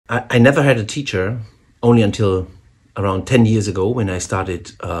I never had a teacher, only until around 10 years ago when I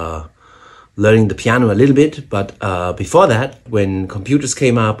started learning the piano a little bit. But before that, when computers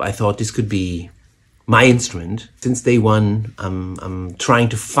came up, I thought this could be my instrument. Since day one, I'm trying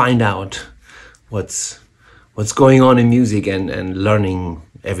to find out what's going on in music and learning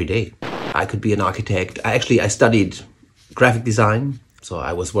every day. I could be an architect. I studied graphic design, so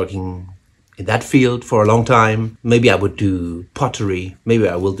I was working in that field for a long time. Maybe I would do pottery. Maybe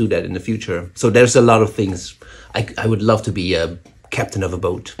I will do that in the future. So there's a lot of things. I would love to be a captain of a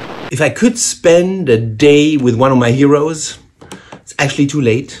boat. If I could spend a day with one of my heroes, it's actually too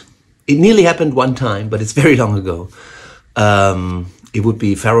late. It nearly happened one time, but it's very long ago. It would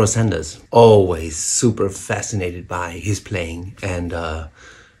be Pharoah Sanders. Always super fascinated by his playing, and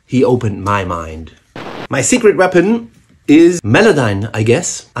he opened my mind. My secret weapon is Melodyne, I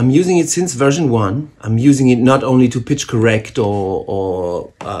guess. I'm using it since version 1. I'm using it not only to pitch correct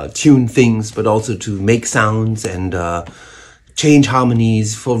or tune things, but also to make sounds and change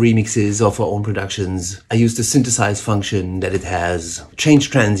harmonies for remixes or for own productions. I use the synthesize function that it has, change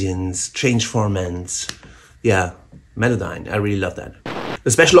transients, change formants. Yeah, Melodyne, I really love that.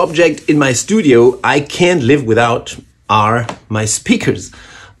 The special object in my studio I can't live without are my speakers.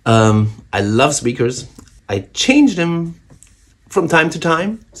 I love speakers. I change them from time to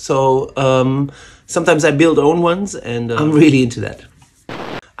time. So sometimes I build own ones, and I'm really into that.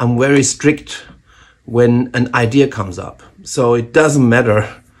 I'm very strict when an idea comes up. So it doesn't matter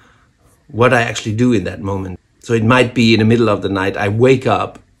what I actually do in that moment. So it might be in the middle of the night, I wake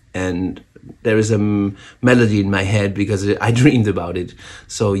up and there is a melody in my head because I dreamed about it.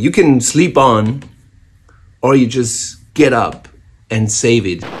 So you can sleep on, or you just get up and save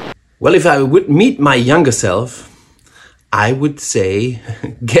it. Well, if I would meet my younger self, I would say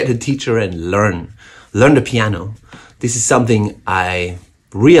get a teacher and learn the piano. This is something I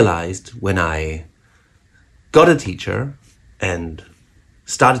realized when I got a teacher and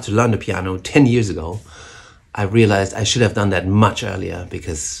started to learn the piano 10 years ago. I realized I should have done that much earlier,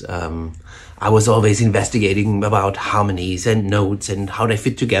 because I was always investigating about harmonies and notes and how they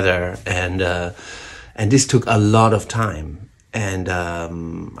fit together, and this took a lot of time. And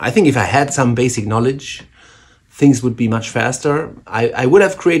I think if I had some basic knowledge, things would be much faster. I would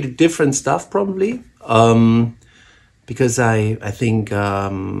have created different stuff probably, because I think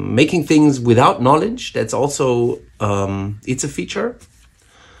making things without knowledge, that's also, it's a feature.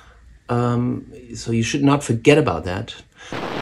 So you should not forget about that.